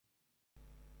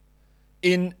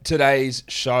In today's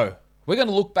show, we're going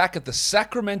to look back at the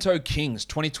Sacramento Kings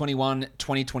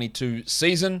 2021-2022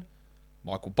 season.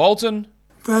 Michael Bolton.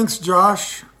 Thanks,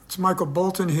 Josh. It's Michael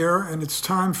Bolton here, and it's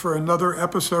time for another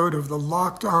episode of the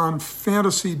Locked On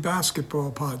Fantasy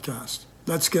Basketball Podcast.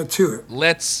 Let's get to it.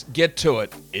 Let's get to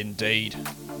it, indeed.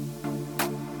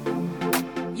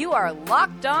 You are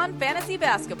Locked On Fantasy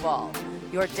Basketball,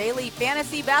 your daily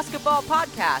fantasy basketball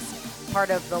podcast,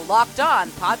 part of the Locked On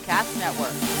Podcast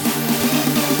Network.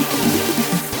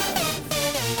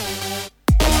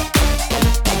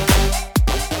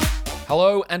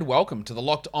 Hello and welcome to the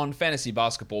Locked On Fantasy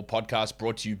Basketball Podcast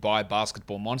brought to you by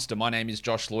Basketball Monster. My name is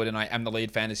Josh Lloyd and I am the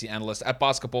lead fantasy analyst at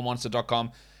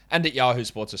basketballmonster.com and at Yahoo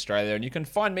Sports Australia. And you can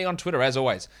find me on Twitter, as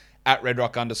always, at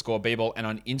redrock_bball and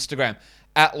on Instagram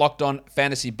at Locked On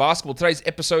Fantasy Basketball. Today's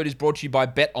episode is brought to you by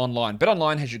BetOnline.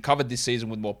 BetOnline has you covered this season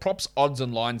with more props, odds,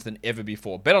 and lines than ever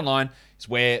before. BetOnline is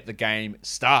where the game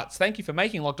starts. Thank you for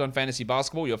making Locked On Fantasy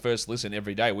Basketball your first listen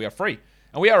every day. We are free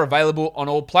and we are available on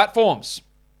all platforms.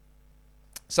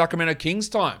 Sacramento Kings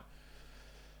time.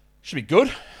 Should be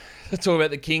good. Let's talk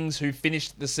about the Kings who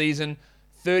finished the season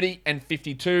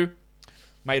 30-52.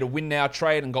 Made a win-now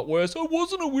trade and got worse. It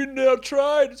wasn't a win-now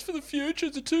trade. It's for the future.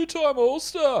 It's a two-time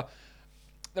All-Star.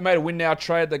 They made a win-now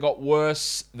trade. They got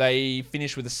worse. They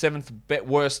finished with the seventh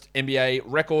worst NBA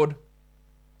record.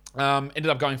 Ended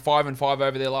up going 5-5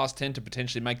 over their last 10 to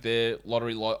potentially make their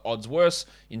lottery odds worse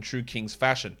in true Kings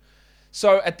fashion.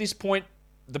 So at this point,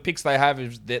 the picks they have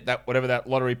is that whatever that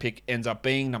lottery pick ends up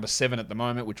being, number 7 at the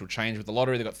moment, which will change with the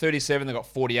lottery. They've got 37, they've got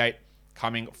 48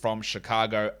 coming from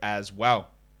Chicago as well.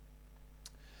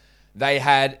 They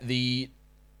had the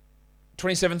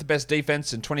 27th best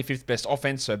defense and 25th best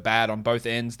offense, so bad on both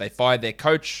ends. They fired their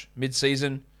coach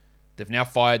mid-season. They've now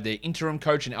fired their interim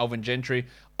coach in Alvin Gentry.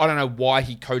 I don't know why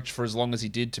he coached for as long as he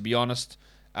did, to be honest.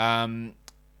 He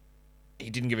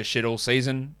didn't give a shit all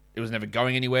season. It was never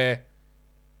going anywhere.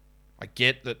 I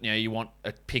get that, you want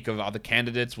a pick of other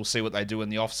candidates. We'll see what they do in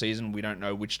the offseason. We don't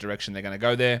know which direction they're going to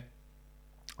go there.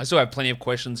 I still have plenty of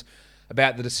questions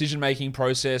about the decision-making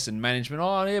process and management.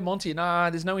 Oh, yeah, Monty,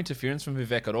 there's no interference from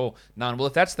Vivek at all. None. Well,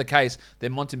 if that's the case,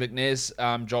 then Monty McNair's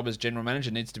job as general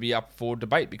manager needs to be up for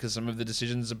debate because some of the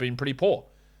decisions have been pretty poor.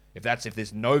 If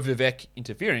there's no Vivek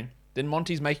interfering, then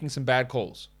Monty's making some bad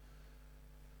calls.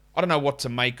 I don't know what to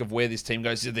make of where this team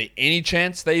goes. Is there any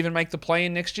chance they even make the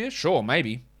play-in next year? Sure,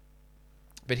 maybe.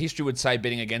 But history would say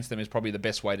betting against them is probably the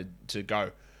best way to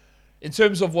go. In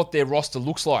terms of what their roster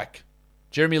looks like,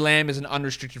 Jeremy Lamb is an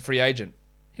unrestricted free agent.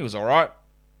 He was all right,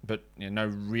 but no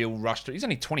real rush he's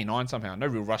only 29 somehow. No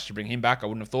real rush to bring him back, I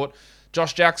wouldn't have thought.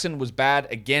 Josh Jackson was bad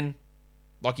again,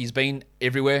 like he's been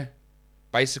everywhere,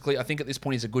 basically. I think at this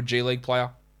point he's a good G League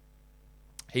player.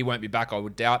 He won't be back, I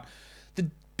would doubt. The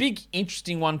big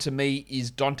interesting one to me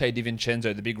is Dante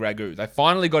DiVincenzo, the big Ragu. They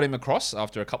finally got him across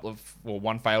after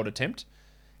one failed attempt.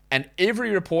 And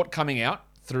every report coming out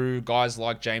through guys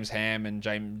like James Ham and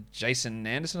Jason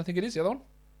Anderson, I think it is, the other one,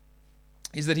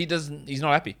 is that he's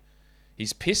not happy.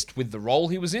 He's pissed with the role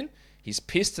he was in. He's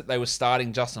pissed that they were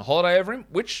starting Justin Holiday over him,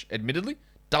 which, admittedly,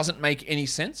 doesn't make any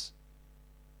sense.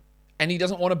 And he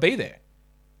doesn't want to be there.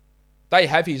 They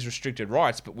have his restricted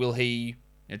rights, but will he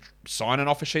sign an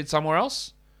offer sheet somewhere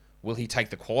else? Will he take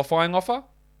the qualifying offer?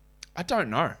 I don't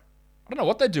know. I don't know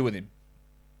what they do with him.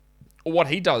 Or what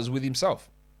he does with himself.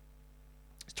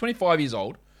 He's 25 years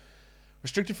old,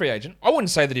 restricted free agent. I wouldn't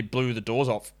say that he blew the doors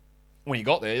off when he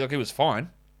got there. He was fine.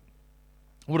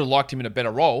 I would have liked him in a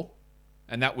better role,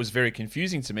 and that was very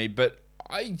confusing to me, but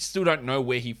I still don't know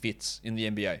where he fits in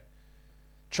the NBA.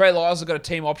 Trey Lyles has got a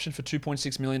team option for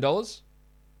 $2.6 million.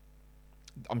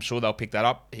 I'm sure they'll pick that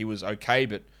up. He was okay,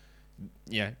 but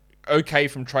okay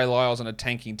from Trey Lyles on a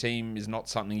tanking team is not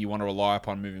something you want to rely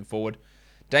upon moving forward.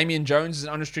 Damian Jones is an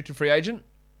unrestricted free agent.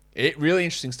 Really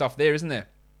interesting stuff there, isn't there?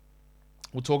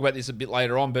 We'll talk about this a bit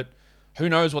later on, but who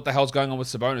knows what the hell's going on with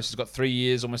Sabonis? He's got 3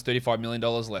 years, almost $35 million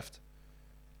left,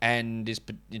 and is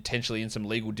potentially in some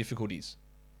legal difficulties.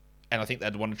 And I think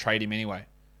they'd want to trade him anyway.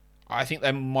 I think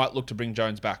they might look to bring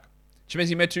Jones back.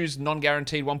 Chimezie Metu's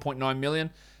non-guaranteed $1.9 million,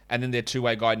 and then their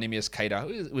two-way guy, Neemias Queta.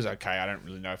 It was okay. I don't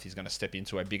really know if he's going to step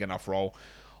into a big enough role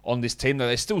on this team, though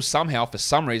they still somehow, for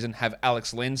some reason, have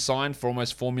Alex Len signed for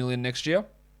almost $4 million next year.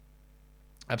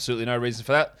 Absolutely no reason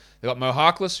for that. They've got Mo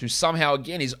Harkless, who somehow,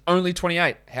 again, is only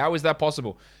 28. How is that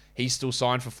possible? He's still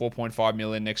signed for $4.5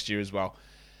 million next year as well.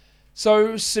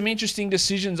 So some interesting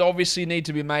decisions obviously need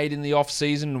to be made in the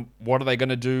off-season. What are they going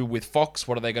to do with Fox?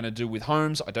 What are they going to do with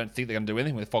Holmes? I don't think they're going to do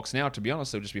anything with Fox now, to be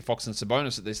honest. It'll just be Fox and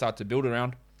Sabonis that they start to build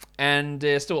around. And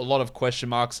there's still a lot of question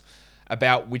marks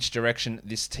about which direction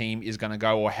this team is going to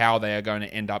go or how they are going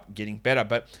to end up getting better.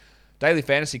 But Daily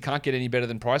Fantasy can't get any better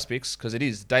than Price Picks because it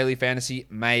is Daily Fantasy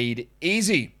made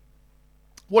easy.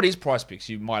 What is Price Picks,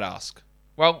 you might ask?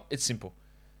 Well, it's simple.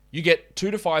 You get 2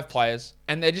 to 5 players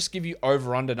and they just give you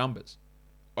over-under numbers.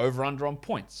 Over-under on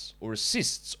points or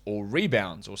assists or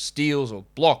rebounds or steals or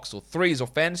blocks or threes or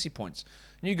fantasy points.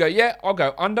 And you go, yeah, I'll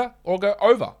go under or I'll go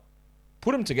over.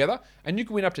 Put them together and you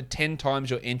can win up to 10 times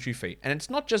your entry fee. And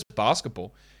it's not just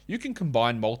basketball. You can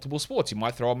combine multiple sports. You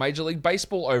might throw a Major League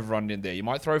Baseball over-under in there. You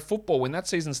might throw football when that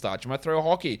season starts. You might throw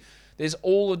hockey. There's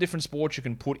all the different sports you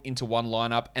can put into one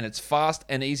lineup, and it's fast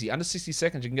and easy. Under 60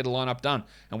 seconds, you can get a lineup done.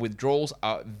 And withdrawals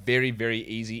are very, very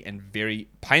easy and very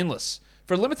painless.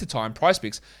 For a limited time,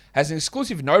 PricePicks has an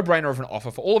exclusive no-brainer of an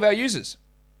offer for all of our users.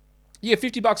 You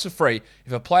get $50 for free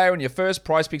if a player in your first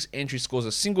PricePicks entry scores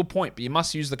a single point, but you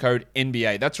must use the code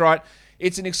NBA. That's right.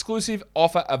 It's an exclusive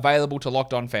offer available to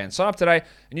Locked On fans. Sign up today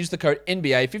and use the code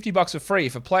NBA. $50 for free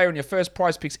if a player in your first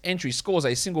PricePicks entry scores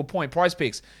a single point.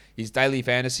 PricePicks is daily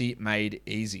fantasy made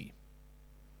easy.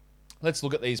 Let's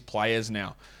look at these players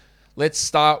now. Let's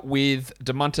start with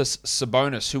Domantas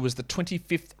Sabonis, who was the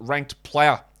 25th ranked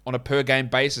player on a per-game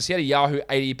basis. He had a Yahoo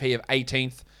ADP of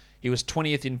 18th. He was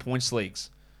 20th in points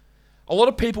leagues. A lot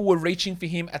of people were reaching for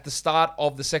him at the start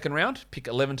of the second round, pick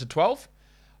 11 to 12.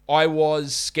 I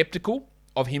was skeptical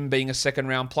of him being a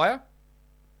second-round player.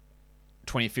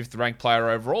 25th ranked player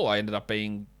overall. I ended up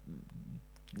being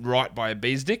right by a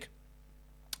bee's dick.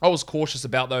 I was cautious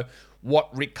about, though,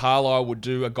 what Rick Carlisle would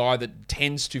do, a guy that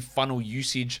tends to funnel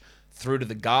usage through to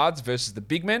the guards versus the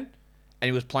big men. And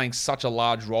he was playing such a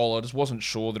large role, I just wasn't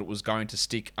sure that it was going to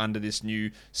stick under this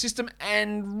new system.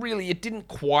 And really, it didn't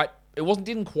quite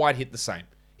hit the same.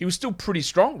 He was still pretty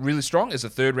strong, really strong as a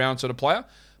third-round sort of player.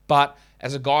 But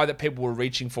as a guy that people were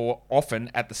reaching for often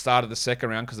at the start of the second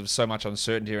round because of so much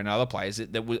uncertainty in other players, I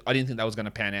didn't think that was going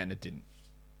to pan out, and it didn't.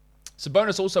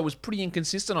 Sabonis also was pretty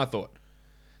inconsistent, I thought.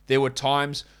 There were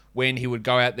times when he would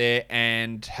go out there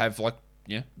and have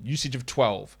usage of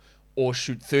 12 or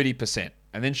shoot 30%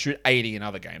 and then shoot 80 in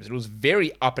other games. It was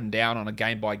very up and down on a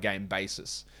game-by-game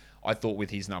basis, I thought, with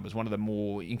his numbers. One of the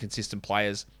more inconsistent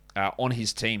players on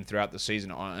his team throughout the season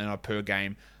on a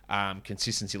per-game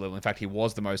consistency level. In fact, he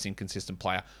was the most inconsistent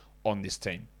player on this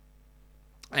team.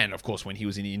 And, of course, when he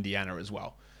was in Indiana as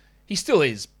well. He still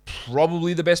is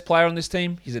probably the best player on this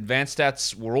team. His advanced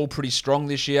stats were all pretty strong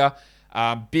this year.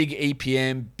 Big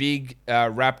EPM, big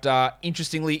Raptor.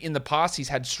 Interestingly, in the past, he's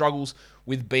had struggles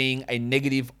with being a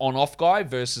negative on-off guy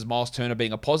versus Miles Turner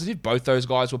being a positive. Both those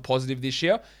guys were positive this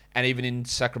year. And even in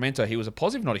Sacramento, he was a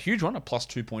positive, not a huge one, a plus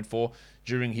 2.4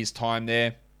 during his time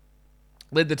there.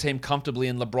 Led the team comfortably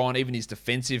in LeBron. Even his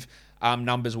defensive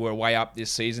numbers were way up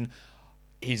this season.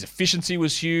 His efficiency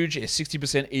was huge, a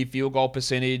 60% field goal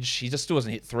percentage. He just still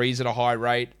doesn't hit threes at a high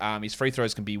rate. His free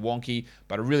throws can be wonky,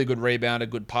 but a really good rebounder,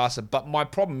 good passer. But my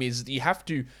problem is you have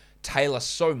to tailor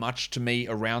so much to me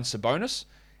around Sabonis.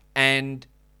 And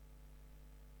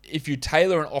if you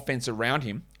tailor an offense around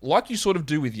him, like you sort of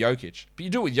do with Jokic, but you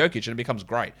do it with Jokic and it becomes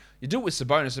great. You do it with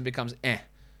Sabonis and it becomes And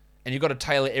you've got to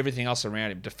tailor everything else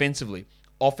around him, defensively,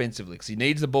 offensively, because he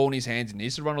needs the ball in his hands. He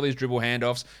needs to run all these dribble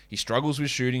handoffs. He struggles with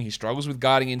shooting. He struggles with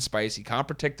guarding in space. He can't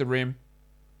protect the rim.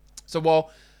 So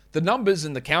while the numbers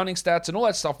and the counting stats and all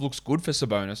that stuff looks good for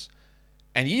Sabonis,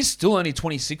 and he is still only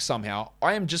 26 somehow,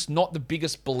 I am just not the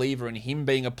biggest believer in him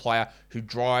being a player who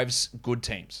drives good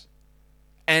teams.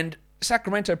 And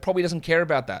Sacramento probably doesn't care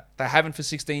about that. They haven't for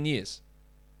 16 years.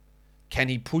 Can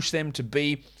he push them to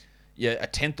be a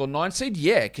 10th or 9th seed?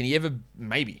 Yeah. Can he ever...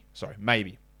 Maybe.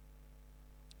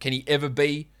 Can he ever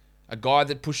be a guy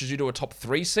that pushes you to a top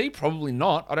 3 seed? Probably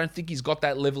not. I don't think he's got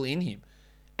that level in him.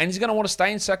 And he's going to want to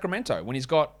stay in Sacramento when he's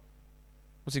got...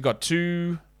 What's he got?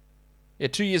 2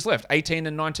 years left. 18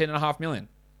 and 19.5 million.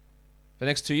 For the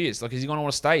next 2 years. Like, is he going to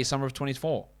want to stay summer of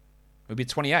 24? He'll be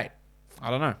 28.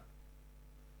 I don't know.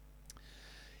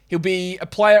 He'll be a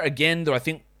player, again, that I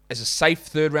think as a safe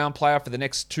third-round player for the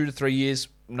next 2 to 3 years.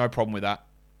 No problem with that.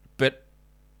 But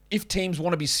if teams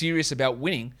want to be serious about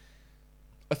winning,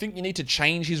 I think you need to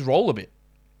change his role a bit.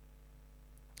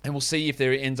 And we'll see if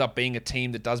there ends up being a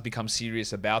team that does become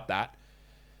serious about that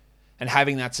and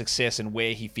having that success and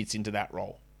where he fits into that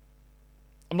role.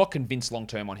 I'm not convinced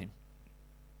long-term on him.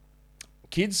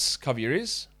 Kids, cover your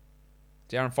ears.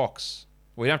 De'Aaron Fox.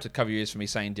 Well, you don't have to cover your ears for me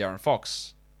saying De'Aaron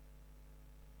Fox.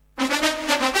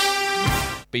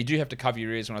 But you do have to cover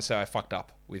your ears when I say I fucked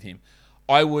up with him.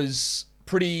 I was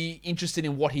pretty interested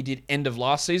in what he did end of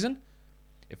last season.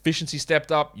 Efficiency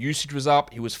stepped up. Usage was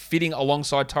up. He was fitting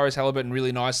alongside Tyrese Haliburton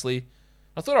really nicely.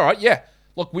 I thought, all right, yeah.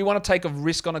 Look, we want to take a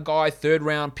risk on a guy. 3rd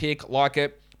round pick, like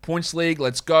it. Points league,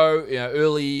 let's go.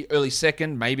 Early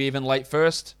second, maybe even late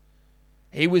first.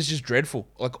 He was just dreadful,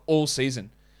 like all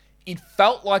season. It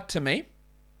felt like to me,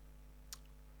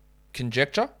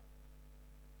 conjecture,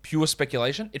 pure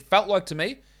speculation, it felt like to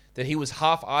me that he was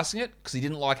half-arsing it because he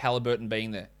didn't like Haliburton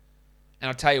being there. And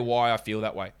I'll tell you why I feel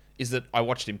that way, is that I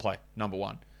watched him play, number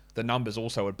one. The numbers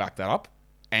also would back that up,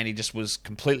 and he just was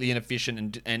completely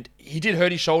inefficient, and he did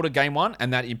hurt his shoulder game one,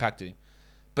 and that impacted him.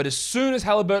 But as soon as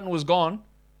Haliburton was gone,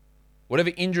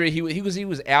 whatever injury he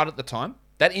was out at the time,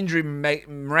 that injury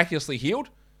miraculously healed,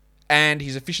 and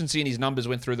his efficiency and his numbers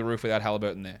went through the roof without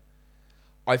Haliburton there.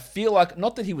 I feel like,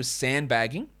 not that he was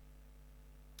sandbagging,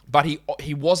 but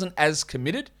he wasn't as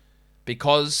committed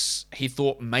because he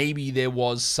thought maybe there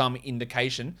was some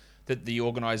indication that the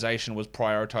organization was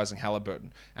prioritizing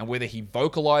Haliburton. And whether he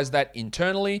vocalized that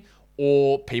internally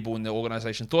or people in the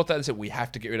organization thought that and said, we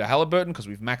have to get rid of Haliburton because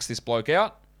we've maxed this bloke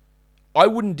out, I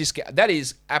wouldn't discount. That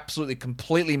is absolutely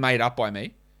completely made up by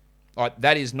me.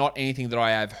 That is not anything that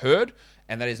I have heard,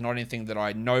 and that is not anything that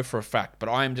I know for a fact. But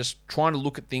I am just trying to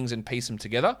look at things and piece them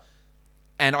together.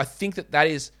 And I think that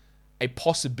is a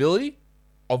possibility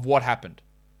of what happened,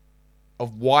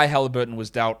 of why Haliburton was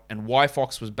dealt and why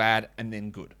Fox was bad and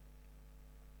then good.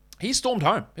 He stormed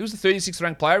home. He was the 36th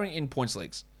ranked player in points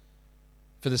leagues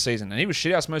for the season, and he was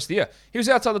shithouse most of the year. He was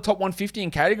outside the top 150 in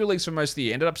category leagues for most of the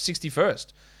year, ended up 61st.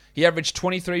 He averaged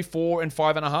 23, 4, and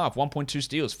 5.5, 1.2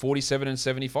 steals, 47 and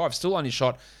 75. Still only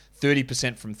shot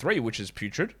 30% from three, which is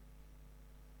putrid.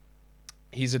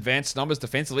 His advanced numbers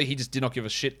defensively, he just did not give a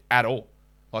shit at all.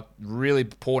 Like, really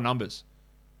poor numbers.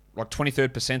 Like 23rd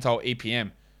percentile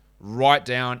EPM. Right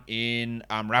down in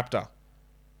Raptor.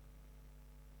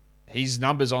 His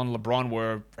numbers on LeBron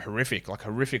were horrific. Like,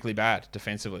 horrifically bad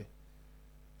defensively.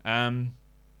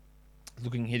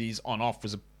 Looking at his on-off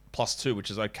was a +2, which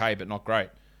is okay, but not great.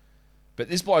 But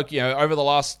this bloke, over the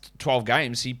last 12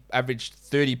 games, he averaged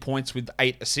 30 points with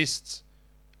 8 assists.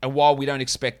 And while we don't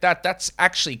expect that, that's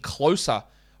actually closer.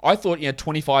 I thought,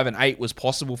 25 and 8 was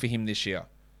possible for him this year.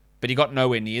 But he got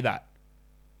nowhere near that.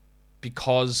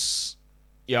 Because,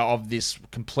 of this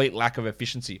complete lack of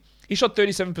efficiency. He shot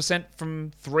 37%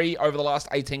 from three over the last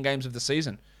 18 games of the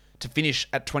season to finish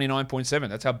at 29.7.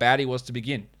 That's how bad he was to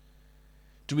begin.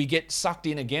 Do we get sucked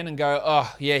in again and go,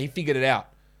 oh, yeah, he figured it out?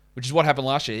 Which is what happened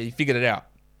last year. He figured it out.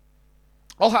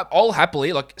 I'll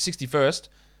happily, like 61st,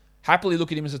 happily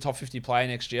look at him as a top 50 player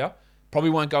next year. Probably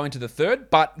won't go into the third,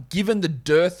 but given the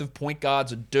dearth of point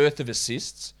guards, a dearth of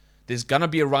assists, there's going to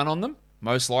be a run on them,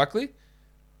 most likely.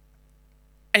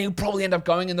 And he'll probably end up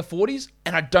going in the 40s,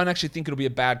 and I don't actually think it'll be a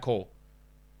bad call.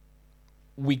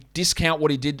 We discount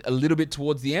what he did a little bit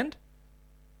towards the end.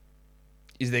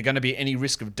 Is there going to be any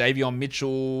risk of Davion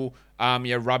Mitchell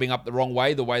rubbing up the wrong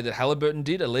way, the way that Haliburton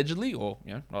did, allegedly? Or,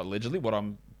 not allegedly, what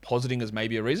I'm positing as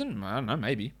maybe a reason? I don't know,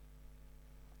 maybe.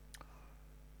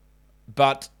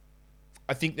 But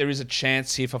I think there is a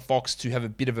chance here for Fox to have a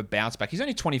bit of a bounce back. He's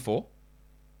only 24.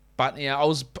 But, I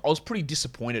was pretty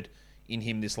disappointed in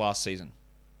him this last season.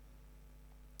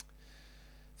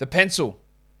 The pencil,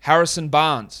 Harrison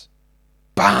Barnes.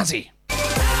 Barnesy!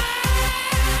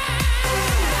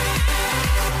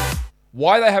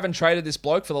 Why they haven't traded this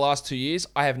bloke for the last 2 years,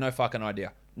 I have no fucking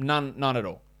idea. None at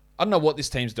all. I don't know what this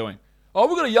team's doing. Oh,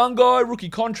 we've got a young guy, rookie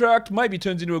contract, maybe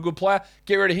turns into a good player.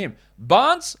 Get rid of him.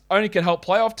 Barnes only can help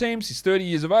playoff teams. He's 30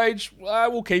 years of age.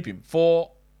 We'll keep him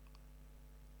for...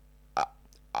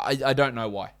 I don't know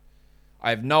why.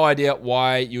 I have no idea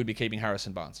why you would be keeping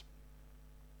Harrison Barnes.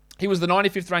 He was the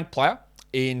 95th ranked player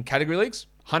in category leagues,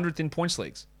 100th in points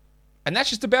leagues. And that's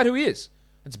just about who he is.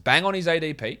 It's bang on his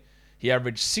ADP. He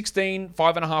averaged 16,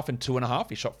 5.5, and 2.5.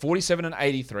 He shot 47 and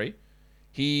 83.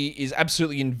 He is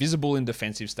absolutely invisible in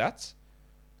defensive stats.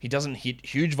 He doesn't hit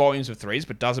huge volumes of threes,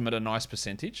 but does them at a nice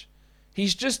percentage.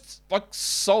 He's just,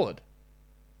 solid.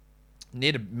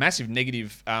 Near a massive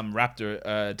negative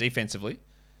Raptor defensively.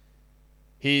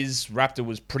 His Raptor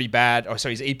was pretty bad.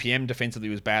 His EPM defensively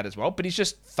was bad as well. But he's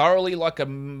just thoroughly a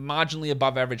marginally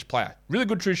above average player. Really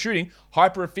good true shooting.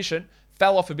 Hyper efficient.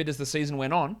 Fell off a bit as the season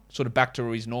went on. Sort of back to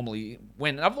where he's normally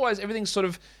went. And otherwise, everything's sort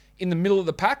of in the middle of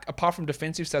the pack, apart from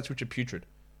defensive stats, which are putrid.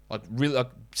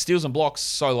 Steals and blocks,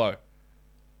 so low.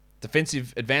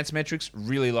 Defensive advanced metrics,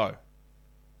 really low.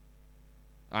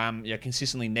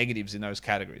 Consistently negatives in those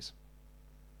categories.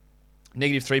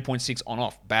 Negative 3.6 on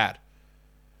off. Bad.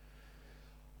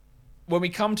 When we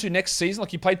come to next season,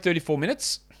 he played 34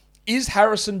 minutes. Is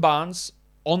Harrison Barnes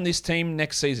on this team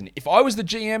next season? If I was the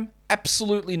GM,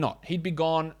 absolutely not. He'd be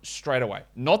gone straight away.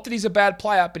 Not that he's a bad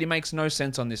player, but he makes no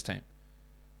sense on this team.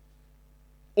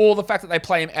 Or the fact that they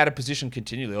play him out of position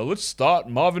continually. Or let's start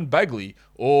Marvin Bagley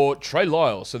or Trey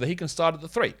Lyles so that he can start at the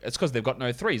 3. It's because they've got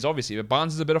no 3s, obviously, but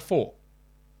Barnes is a better 4.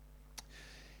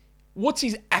 What's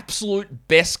his absolute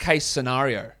best case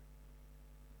scenario?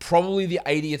 Probably the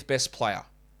 80th best player.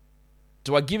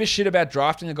 Do I give a shit about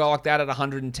drafting a guy like that at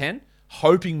 110,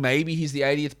 hoping maybe he's the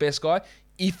 80th best guy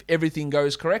if everything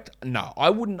goes correct? No,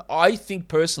 I wouldn't. I think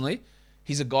personally,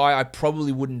 he's a guy I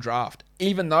probably wouldn't draft,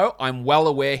 even though I'm well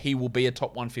aware he will be a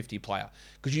top 150 player.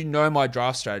 Because you know my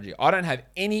draft strategy. I don't have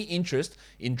any interest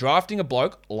in drafting a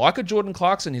bloke like a Jordan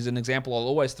Clarkson is an example I'll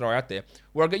always throw out there,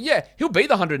 where I go, yeah, he'll be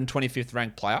the 125th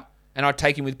ranked player, and I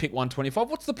take him with pick 125.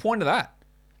 What's the point of that?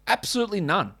 Absolutely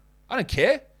none. I don't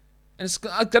care. And it's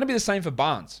going to be the same for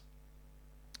Barnes.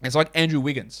 It's like Andrew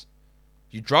Wiggins.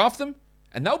 You draft them,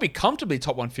 and they'll be comfortably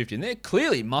top 150, and they're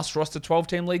clearly must-roster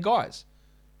 12-team league guys.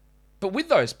 But with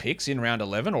those picks in round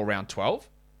 11 or round 12,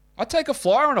 I'd take a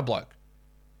flyer on a bloke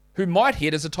who might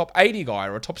hit as a top 80 guy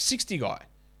or a top 60 guy,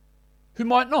 who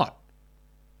might not.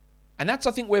 And that's,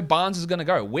 I think, where Barnes is going to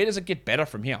go. Where does it get better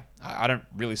from here? I don't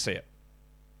really see it.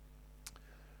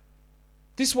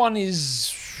 This one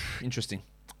is interesting.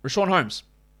 Richaun Holmes.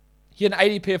 He had an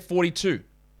ADP of 42.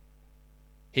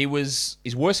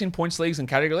 He's worse in points leagues than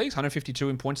category leagues, 152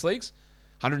 in points leagues,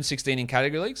 116 in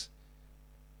category leagues.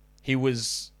 He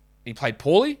played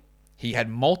poorly. He had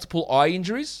multiple eye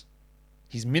injuries.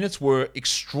 His minutes were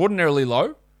extraordinarily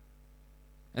low.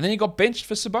 And then he got benched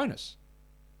for Sabonis.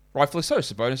 Rightfully so.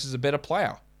 Sabonis is a better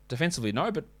player. Defensively, no,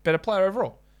 but better player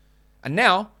overall. And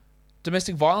now,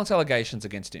 domestic violence allegations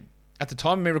against him. At the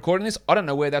time of me recording this, I don't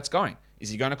know where that's going. Is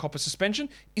he going to cop a suspension?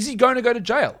 Is he going to go to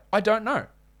jail? I don't know.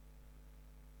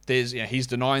 He's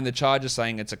denying the charges,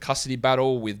 saying it's a custody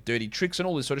battle with dirty tricks and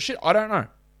all this sort of shit. I don't know.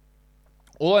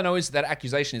 All I know is that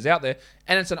accusation is out there,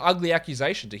 and it's an ugly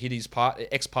accusation to hit his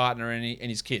ex-partner and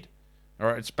his kid. All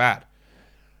right, it's bad.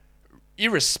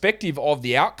 Irrespective of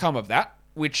the outcome of that,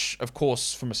 which, of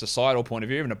course, from a societal point of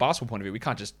view, even a basketball point of view, we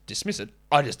can't just dismiss it.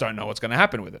 I just don't know what's going to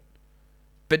happen with it.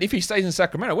 But if he stays in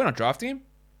Sacramento, we're not drafting him.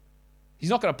 He's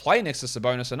not going to play next to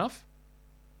Sabonis enough.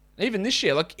 Even this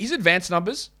year, his advanced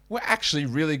numbers were actually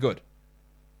really good.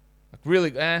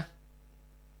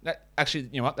 Actually,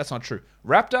 you know what? That's not true.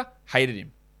 Raptor hated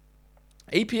him.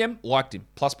 EPM liked him,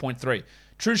 plus 0.3.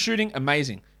 True shooting,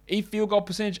 amazing. Field goal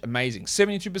percentage, amazing.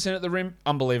 72% at the rim,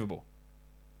 unbelievable.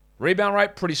 Rebound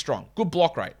rate, pretty strong. Good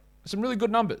block rate. Some really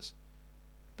good numbers.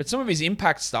 But some of his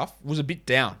impact stuff was a bit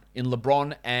down in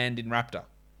LeBron and in Raptor.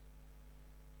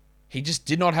 He just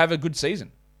did not have a good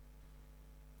season.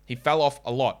 He fell off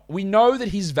a lot. We know that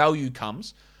his value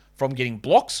comes from getting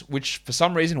blocks, which for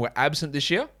some reason were absent this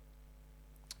year,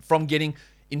 from getting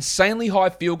insanely high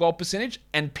field goal percentage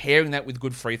and pairing that with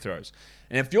good free throws.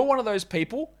 And if you're one of those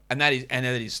people, and that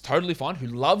is totally fine, who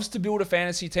loves to build a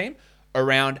fantasy team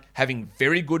around having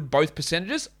very good both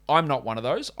percentages, I'm not one of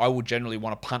those. I would generally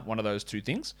want to punt one of those two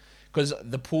things because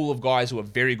the pool of guys who are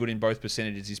very good in both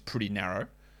percentages is pretty narrow.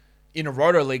 In a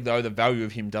roto league, though, the value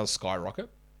of him does skyrocket.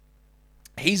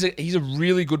 He's a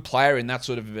really good player in that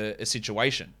sort of a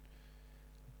situation.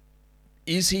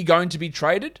 Is he going to be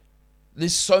traded?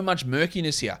 There's so much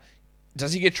murkiness here.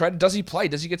 Does he get traded? Does he play?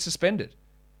 Does he get suspended?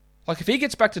 If he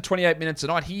gets back to 28 minutes a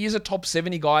night, he is a top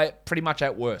 70 guy pretty much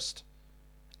at worst.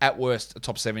 At worst, a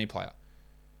top 70 player.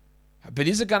 But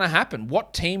is it going to happen?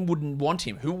 What team wouldn't want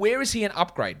him? Where is he an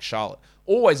upgrade? Charlotte.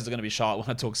 Always is going to be Charlotte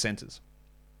when I talk centers.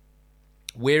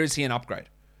 Where is he an upgrade?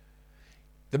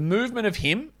 The movement of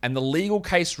him and the legal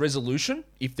case resolution,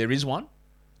 if there is one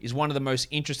of the most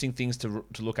interesting things to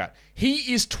look at.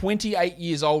 He is 28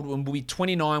 years old and will be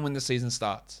 29 when the season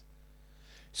starts.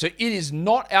 So it is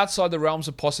not outside the realms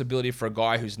of possibility for a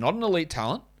guy who's not an elite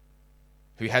talent,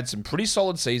 who had some pretty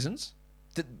solid seasons,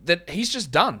 that he's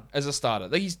just done as a starter.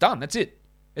 He's done. That's it.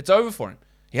 It's over for him.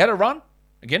 He had a run,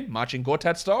 again, Marcin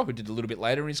Gortat style, who did a little bit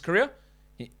later in his career.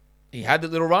 He had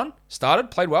that little run,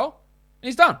 started, played well, and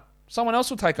he's done. Someone else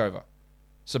will take over.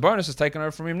 Sabonis has taken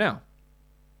over from him now.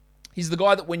 He's the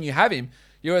guy that when you have him,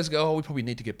 you always go, we probably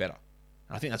need to get better.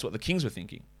 And I think that's what the Kings were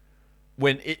thinking.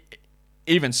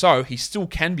 Even so, he still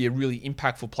can be a really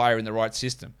impactful player in the right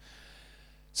system.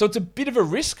 So it's a bit of a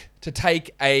risk to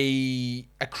take a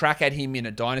crack at him in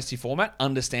a dynasty format,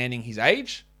 understanding his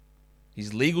age,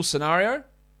 his legal scenario,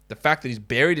 the fact that he's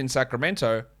buried in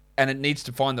Sacramento, and it needs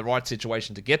to find the right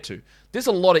situation to get to. There's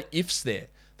a lot of ifs there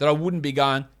that I wouldn't be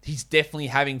going, he's definitely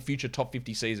having future top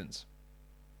 50 seasons.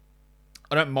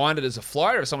 I don't mind it as a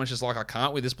flyer if someone's just like, I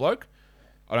can't with this bloke.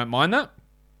 I don't mind that.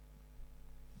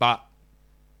 But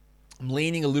I'm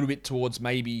leaning a little bit towards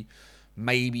maybe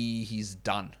he's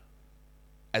done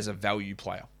as a value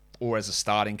player or as a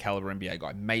starting caliber NBA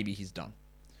guy. Maybe he's done.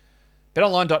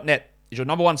 BetOnline.net, is your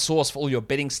number one source for all your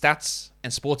betting stats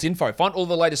and sports info. Find all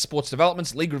the latest sports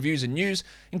developments, league reviews, and news,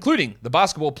 including the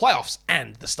basketball playoffs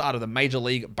and the start of the Major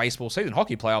League Baseball season,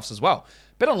 hockey playoffs as well.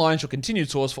 BetOnline is your continued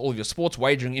source for all of your sports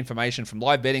wagering information from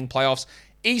live betting, playoffs,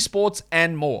 esports,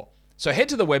 and more. So head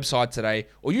to the website today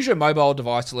or use your mobile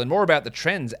device to learn more about the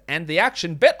trends and the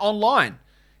action. BetOnline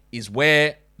is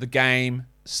where the game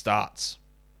starts.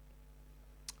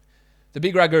 The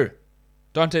Big Ragu,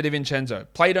 Dante DiVincenzo,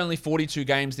 played only 42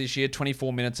 games this year,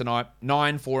 24 minutes a night,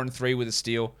 9, 4, and 3 with a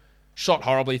steal. Shot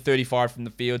horribly, 35 from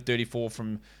the field, 34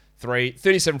 from 3,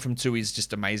 37 from 2 is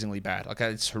just amazingly bad. Okay,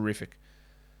 it's horrific.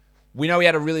 We know he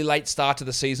had a really late start to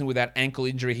the season with that ankle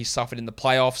injury he suffered in the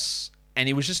playoffs, and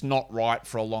he was just not right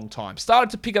for a long time.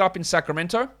 Started to pick it up in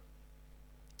Sacramento.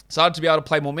 Started to be able to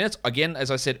play more minutes. Again, as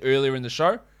I said earlier in the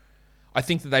show, I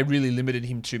think that they really limited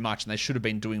him too much, and they should have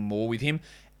been doing more with him.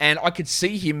 And I could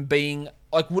see him being,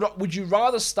 like, would you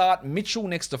rather start Mitchell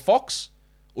next to Fox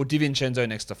or DiVincenzo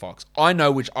next to Fox? I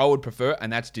know which I would prefer,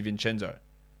 and that's DiVincenzo.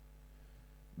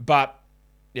 But,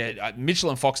 yeah, Mitchell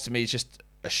and Fox to me is just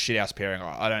a shithouse pairing.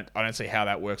 I don't see how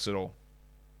that works at all.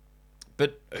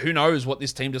 But who knows what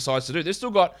this team decides to do. They've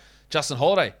still got Justin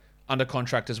Holiday under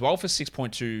contract as well for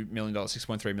 $6.2 million,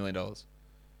 $6.3 million.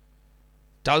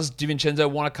 Does DiVincenzo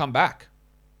want to come back?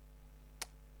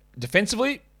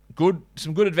 Defensively,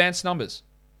 some good advanced numbers.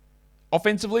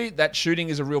 Offensively, that shooting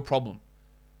is a real problem.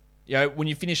 You know, when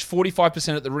you finish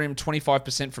 45% at the rim,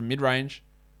 25% from mid-range,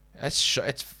 that's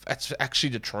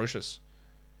actually atrocious.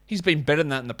 He's been better than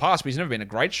that in the past, but he's never been a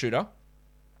great shooter.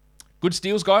 Good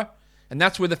steals guy, and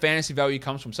that's where the fantasy value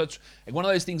comes from. So it's one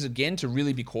of those things, again, to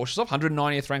really be cautious of.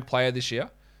 190th ranked player this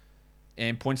year,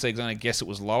 and points league's I guess it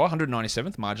was lower,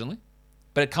 197th marginally,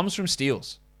 but it comes from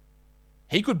steals.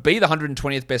 He could be the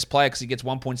 120th best player because he gets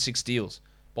 1.6 steals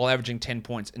while averaging 10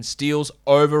 points. And steals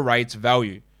overrates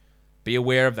value. Be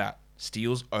aware of that.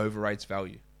 Steals overrates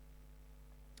value.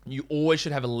 You always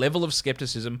should have a level of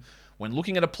skepticism when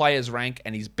looking at a player's rank,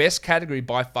 and his best category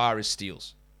by far is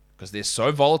steals. Because they're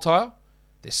so volatile,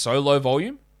 they're so low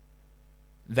volume,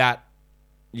 that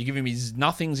you give him his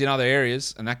nothings in other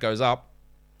areas, and that goes up,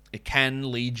 it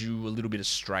can lead you a little bit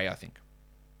astray, I think.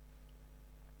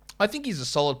 I think he's a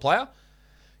solid player.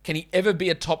 Can he ever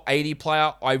be a top 80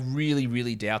 player? I really,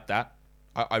 really doubt that.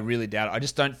 I really doubt it. I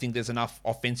just don't think there's enough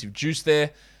offensive juice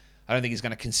there. I don't think he's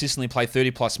going to consistently play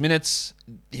 30-plus minutes.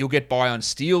 He'll get by on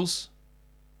steals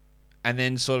and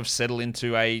then sort of settle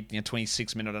into a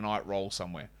 26-minute-a-night role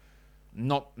somewhere.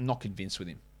 Not convinced with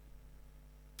him.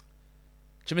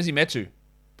 Chimezie Metu.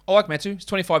 I like Metu. He's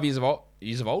 25 years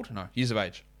of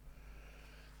age.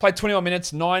 Played 21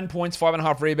 minutes, 9 points,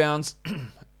 5.5 rebounds.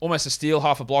 Almost a steal,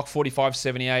 half a block,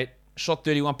 45-78. Shot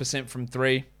 31% from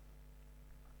 3.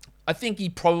 I think he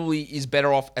probably is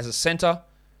better off as a center,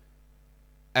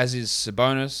 as is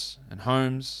Sabonis and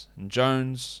Holmes and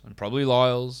Jones and probably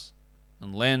Lyles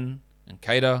and Len and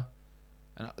Cater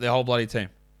and their whole bloody team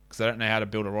because they don't know how to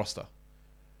build a roster.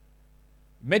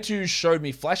 Metu showed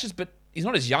me flashes, but he's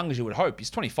not as young as you would hope.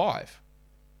 He's 25.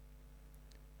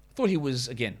 I thought he was,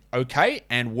 again, okay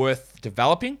and worth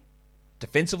developing.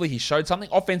 Defensively, he showed something.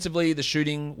 Offensively, the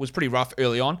shooting was pretty rough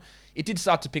early on. It did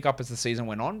start to pick up as the season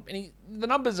went on. And the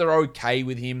numbers are okay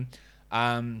with him.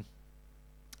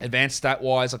 Advanced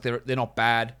stat-wise, like they're not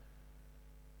bad.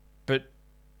 But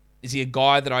is he a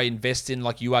guy that I invest in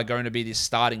like you are going to be this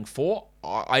starting for?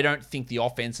 I don't think the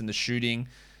offense and the shooting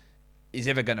is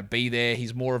ever going to be there.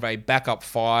 He's more of a backup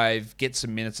 5, get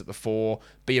some minutes at the 4,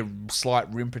 be a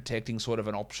slight rim protecting sort of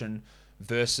an option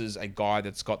versus a guy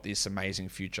that's got this amazing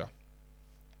future.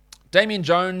 Damian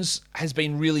Jones has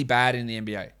been really bad in the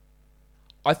NBA.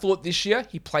 I thought this year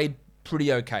he played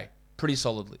pretty okay, pretty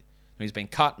solidly. He's been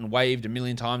cut and waived a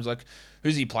million times. Like,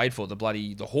 who's he played for?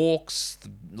 The Hawks, the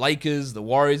Lakers, the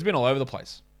Warriors. He's been all over the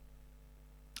place.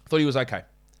 I thought he was okay.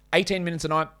 18 minutes a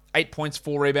night, 8 points,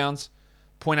 4 rebounds,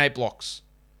 0.8 blocks.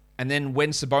 And then when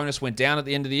Sabonis went down at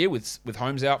the end of the year with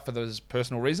Holmes out for those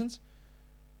personal reasons,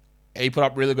 he put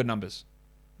up really good numbers.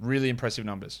 Really impressive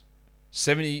numbers.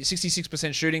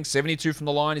 66% shooting, 72 from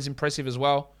the line is impressive as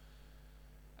well.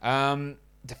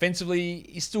 Defensively,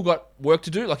 he's still got work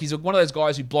to do. Like, he's one of those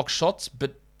guys who blocks shots,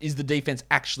 but is the defense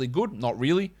actually good? Not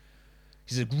really.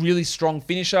 He's a really strong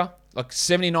finisher. Like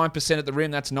 79% at the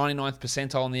rim, that's 99th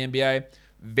percentile in the NBA.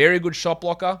 Very good shot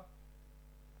blocker.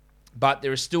 But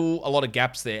there are still a lot of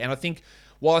gaps there. And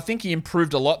while I think he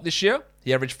improved a lot this year,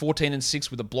 he averaged 14 and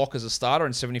 6 with a block as a starter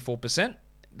and 74%.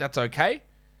 That's okay.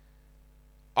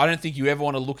 I don't think you ever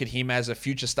want to look at him as a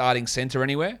future starting center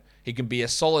anywhere. He can be a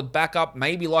solid backup,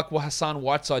 maybe like what Hassan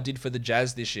Whiteside did for the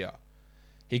Jazz this year.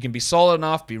 He can be solid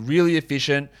enough, be really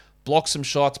efficient, blocks some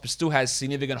shots, but still has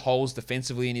significant holes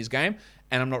defensively in his game,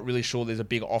 and I'm not really sure there's a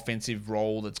big offensive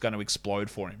role that's going to explode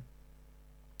for him.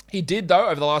 He did, though,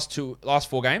 over the last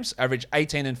 4 games, average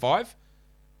 18 and 5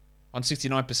 on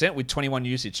 69% with 21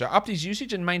 usage. So upped his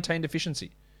usage and maintained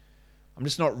efficiency. I'm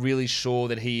just not really sure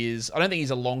that he is... I don't think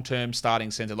he's a long-term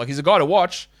starting center. Like, he's a guy to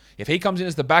watch. If he comes in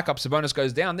as the backup, Sabonis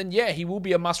goes down, then yeah, he will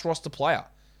be a must-roster player.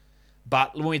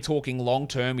 But when we're talking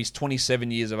long-term, he's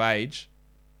 27 years of age.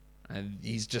 And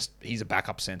he's a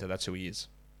backup center. That's who he is.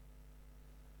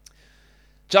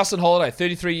 Justin Holiday,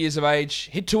 33 years of age.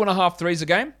 Hit 2.5 threes a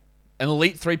game. An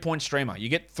elite 3-point streamer. You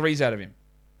get threes out of him.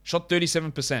 Shot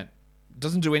 37%.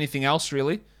 Doesn't do anything else,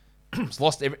 really. He's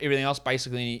lost everything else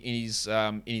basically in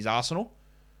his arsenal.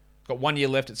 Got 1 year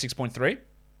left at 6.3.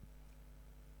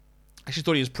 Actually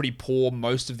thought he was pretty poor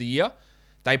most of the year.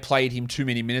 They played him too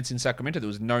many minutes in Sacramento. There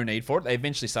was no need for it. They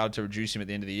eventually started to reduce him at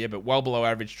the end of the year, but well below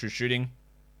average true shooting.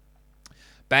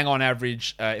 Bang on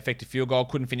average effective field goal.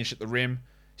 Couldn't finish at the rim.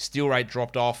 Steal rate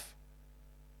dropped off.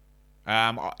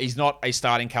 He's not a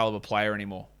starting caliber player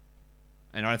anymore.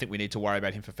 And I don't think we need to worry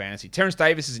about him for fantasy. Terrence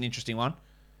Davis is an interesting one.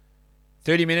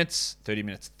 30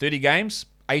 games,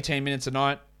 18 minutes a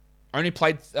night. Only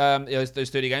played those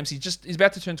 30 games. He's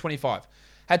about to turn 25.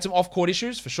 Had some off-court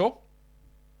issues, for sure.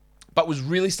 But was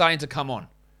really starting to come on.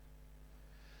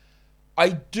 I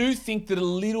do think that a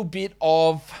little bit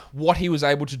of what he was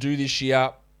able to do this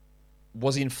year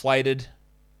was inflated.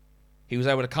 He was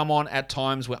able to come on at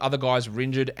times when other guys were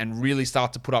injured and really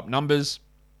start to put up numbers.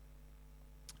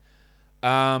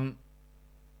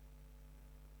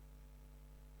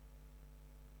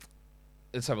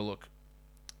 Let's have a look.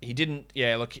 He didn't...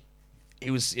 Yeah, look.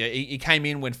 He came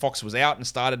in when Fox was out and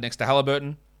started next to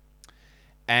Halliburton.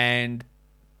 And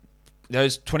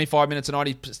those 25 minutes a night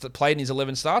he played in his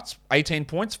 11 starts, 18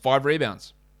 points, 5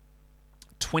 rebounds,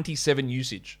 27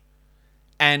 usage,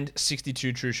 and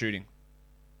 62 true shooting.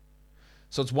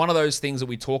 So it's one of those things that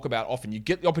we talk about often. You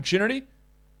get the opportunity,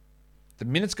 the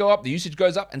minutes go up, the usage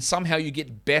goes up, and somehow you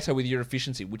get better with your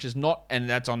efficiency, which is not, and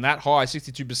that's on that high,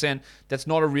 62%, that's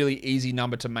not a really easy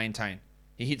number to maintain.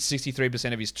 He hit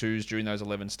 63% of his twos during those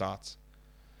 11 starts.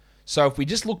 So if we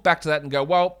just look back to that and go,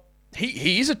 well,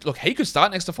 he could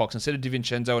start next to Fox instead of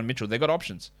DiVincenzo and Mitchell. They got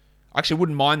options. I actually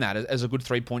wouldn't mind that as a good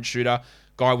 3-point shooter,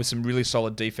 guy with some really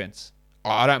solid defense.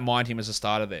 I don't mind him as a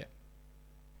starter there.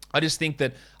 I just think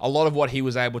that a lot of what he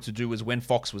was able to do was when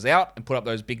Fox was out and put up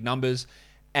those big numbers,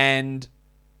 and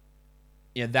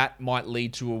that might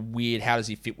lead to a weird, how does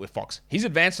he fit with Fox? His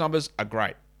advanced numbers are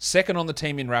great. 2nd on the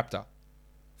team in Raptor.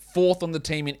 4th on the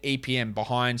team in EPM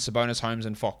behind Sabonis, Holmes,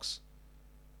 and Fox.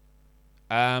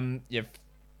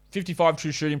 55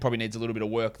 true shooting, probably needs a little bit of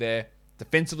work there.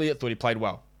 Defensively, I thought he played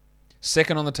well.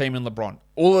 2nd on the team in LeBron.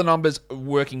 All the numbers are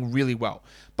working really well.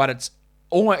 But it's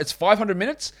 500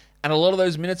 minutes, and a lot of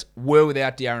those minutes were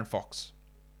without De'Aaron Fox.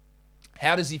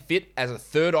 How does he fit as a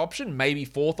 3rd option, maybe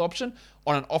 4th option,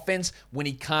 on an offense when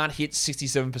he can't hit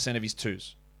 67% of his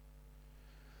twos?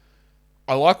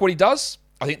 I like what he does.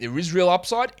 I think there is real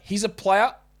upside. He's a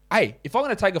player. Hey, if I'm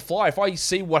going to take a flyer, if I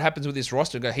see what happens with this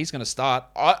roster and go, he's going to start,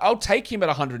 I'll take him at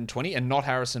 120 and not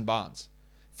Harrison Barnes.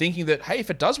 Thinking that, hey,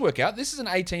 if it does work out, this is an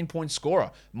 18-point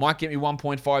scorer. Might get me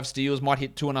 1.5 steals, might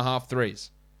hit 2.5 threes.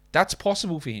 That's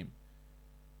possible for him.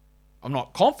 I'm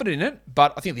not confident in it,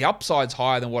 but I think the upside's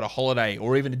higher than what a Holiday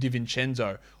or even a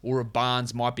DiVincenzo or a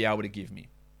Barnes might be able to give me.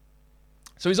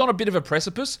 So he's on a bit of a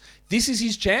precipice. This is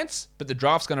his chance, but the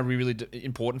draft's going to be really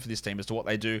important for this team as to what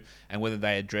they do and whether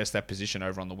they address that position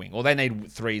over on the wing. Or they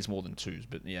need threes more than twos,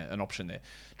 but yeah, an option there.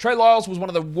 Trey Lyles was one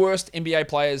of the worst NBA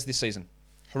players this season.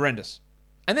 Horrendous.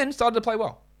 And then started to play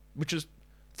well, which is...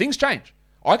 Things change.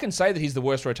 I can say that he's the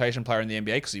worst rotation player in the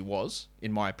NBA because he was,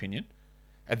 in my opinion.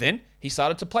 And then he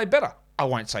started to play better. I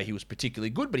won't say he was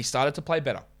particularly good, but he started to play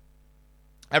better.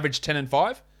 Average 10 and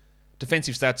 5.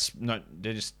 Defensive stats, no,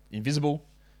 they're just invisible.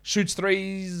 Shoots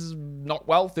threes, not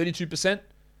well, 32%.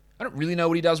 I don't really know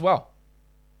what he does well.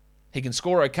 He can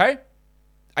score okay.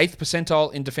 8th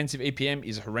percentile in defensive EPM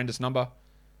is a horrendous number.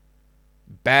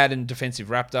 Bad in defensive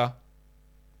Raptor.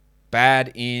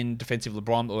 Bad in defensive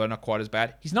LeBron, although not quite as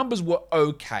bad. His numbers were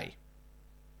okay.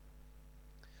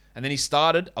 And then he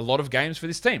started a lot of games for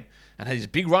this team and had his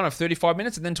big run of 35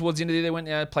 minutes, and then towards the end of the year, they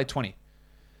went, play 20.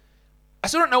 I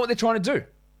still don't know what they're trying to do.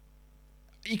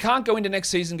 You can't go into next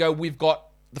season and go, we've got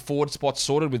the forward spots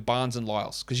sorted with Barnes and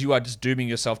Lyles, because you are just dooming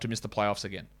yourself to miss the playoffs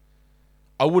again.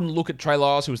 I wouldn't look at Trey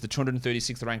Lyles, who was the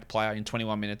 236th ranked player in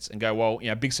 21 minutes, and go, well,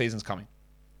 big season's coming.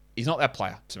 He's not that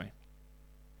player to me.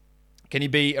 Can he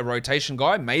be a rotation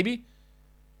guy? Maybe.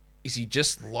 Is he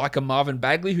just like a Marvin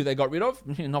Bagley, who they got rid of?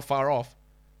 Not far off.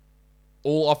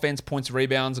 all offense, points,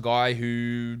 rebounds, a guy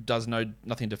who does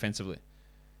nothing defensively.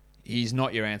 He's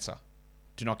not your answer.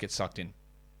 Do not get sucked in.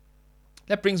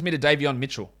 That brings me to Davion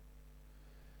Mitchell.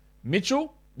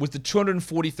 Mitchell was the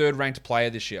 243rd ranked player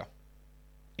this year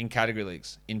in category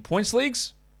leagues. In points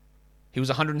leagues, he was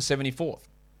 174th.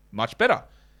 Much better.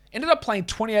 Ended up playing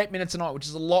 28 minutes a night, which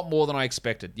is a lot more than I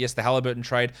expected. Yes, the Halliburton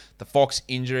trade, the Fox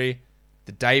injury,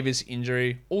 the Davis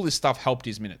injury, all this stuff helped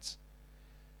his minutes.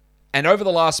 And over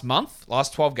the last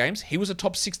 12 games, he was a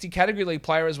top 60 category league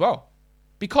player as well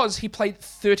because he played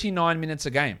 39 minutes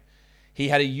a game. He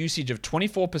had a usage of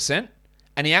 24%,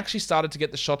 and he actually started to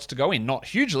get the shots to go in. Not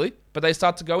hugely, but they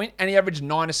start to go in, and he averaged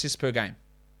 9 assists per game.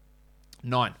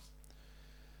 9.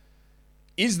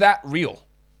 Is that real?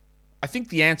 I think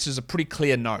the answer is a pretty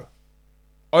clear no.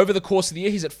 Over the course of the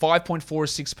year, he's at 5.4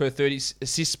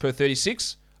 assists per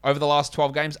 36. Over the last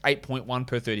 12 games, 8.1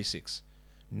 per 36.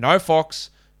 No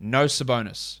Fox, no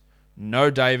Sabonis, no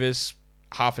Davis,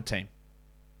 half a team.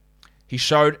 He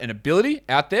showed an ability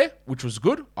out there, which was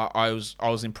good. I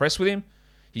was impressed with him.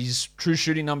 His true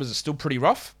shooting numbers are still pretty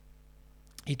rough.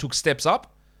 He took steps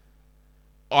up.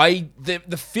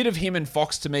 The fit of him and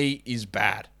Fox to me is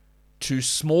bad. Two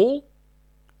small,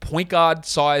 point guard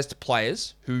sized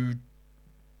players who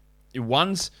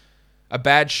one's a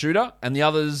bad shooter and the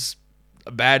other's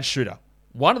a bad shooter.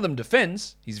 One of them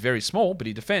defends. He's very small, but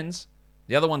he defends.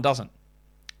 The other one doesn't.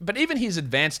 But even his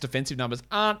advanced defensive numbers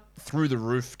aren't through the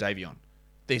roof, Davion.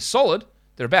 They're solid.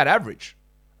 They're about average.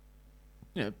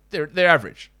 They're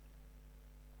average.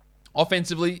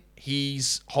 Offensively,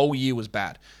 his whole year was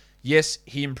bad. Yes,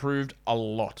 he improved a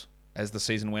lot as the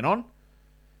season went on.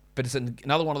 But it's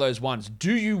another one of those ones.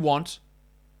 Do you want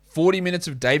 40 minutes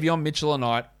of Davion Mitchell a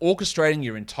night orchestrating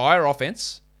your entire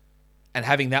offense and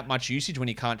having that much usage when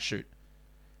he can't shoot?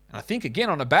 And I think, again,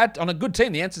 on a good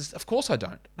team, the answer is, of course I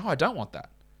don't. No, I don't want that.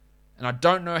 And I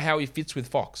don't know how he fits with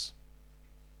Fox.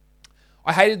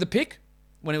 I hated the pick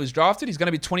when he was drafted. He's going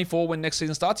to be 24 when next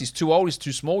season starts. He's too old. He's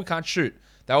too small. He can't shoot.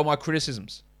 That were my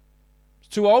criticisms. He's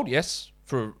too old, yes.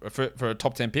 For a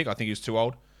top 10 pick, I think he was too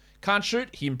old. Can't shoot.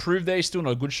 He improved there. He's still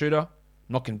not a good shooter. I'm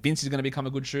not convinced he's going to become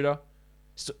a good shooter.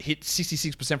 Still hit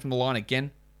 66% from the line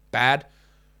again. Bad.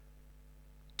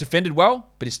 Defended well,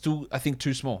 but he's still, I think,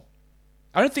 too small.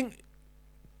 I don't think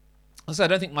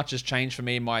much has changed for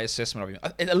me in my assessment of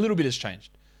him. A little bit has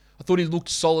changed. I thought he looked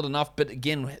solid enough, but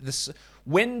again,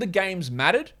 when the games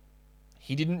mattered,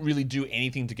 he didn't really do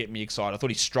anything to get me excited. I thought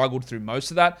he struggled through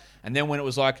most of that, and then when it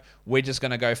was like, we're just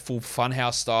going to go full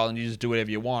funhouse style and you just do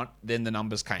whatever you want, then the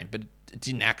numbers came, but it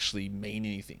didn't actually mean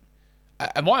anything.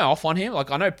 Am I off on him?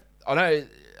 Like, I know,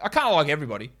 I can't like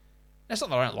everybody. That's not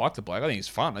that I don't like the bloke. I think he's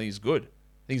fun. I think he's good.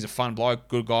 I think he's a fun bloke,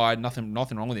 good guy, nothing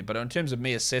wrong with him. But in terms of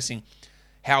me assessing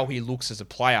how he looks as a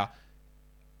player,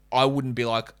 I wouldn't be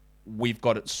like, we've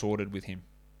got it sorted with him.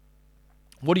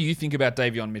 What do you think about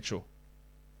Davion Mitchell?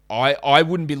 I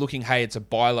wouldn't be looking, hey, it's a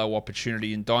buy low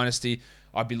opportunity in Dynasty.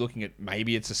 I'd be looking at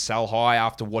maybe it's a sell high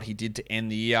after what he did to end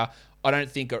the year. I don't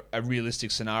think a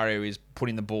realistic scenario is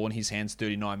putting the ball in his hands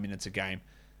 39 minutes a game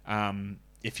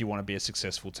if you want to be a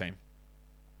successful team.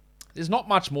 There's not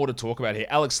much more to talk about here.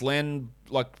 Alex Len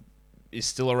is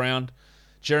still around.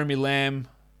 Jeremy Lamb,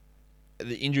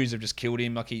 the injuries have just killed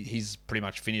him. He's pretty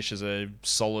much finished as a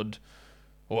solid,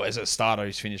 or as a starter,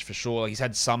 he's finished for sure. He's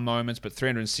had some moments, but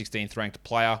 316th ranked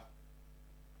player.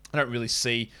 I don't really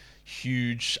see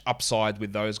huge upside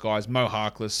with those guys. Mo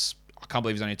Harkless, I can't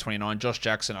believe he's only 29. Josh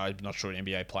Jackson, I'm not sure an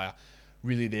NBA player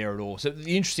really there at all. So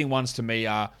the interesting ones to me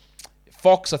are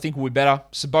Fox, I think, will be better.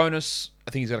 Sabonis,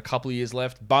 I think he's got a couple of years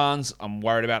left. Barnes, I'm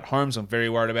worried about. Holmes, I'm very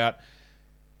worried about.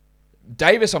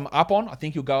 Davis, I'm up on. I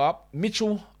think he'll go up.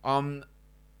 Mitchell,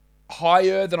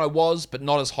 higher than I was, but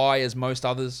not as high as most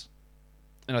others.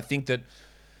 And I think that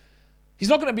he's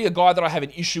not going to be a guy that I have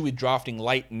an issue with drafting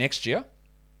late next year.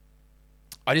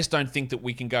 I just don't think that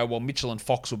we can go, well, Mitchell and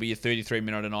Fox will be your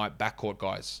 33-minute-a-night backcourt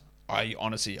guys. I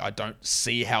don't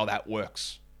see how that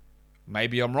works.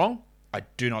 Maybe I'm wrong. I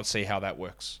do not see how that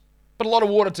works. But a lot of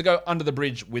water to go under the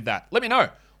bridge with that. Let me know.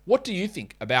 What do you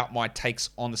think about my takes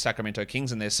on the Sacramento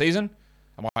Kings and their season?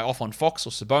 Am I off on Fox or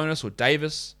Sabonis or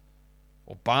Davis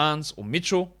or Barnes or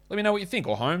Mitchell? Let me know what you think.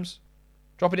 Or Holmes.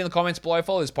 Drop it in the comments below.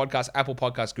 Follow this podcast, Apple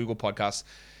Podcasts, Google Podcasts,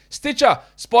 Stitcher,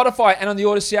 Spotify, and on the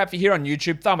Odyssey app. If you're here on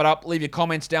YouTube, thumb it up. Leave your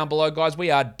comments down below, guys.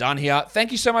 We are done here.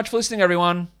 Thank you so much for listening,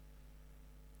 everyone.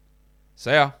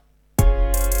 See ya.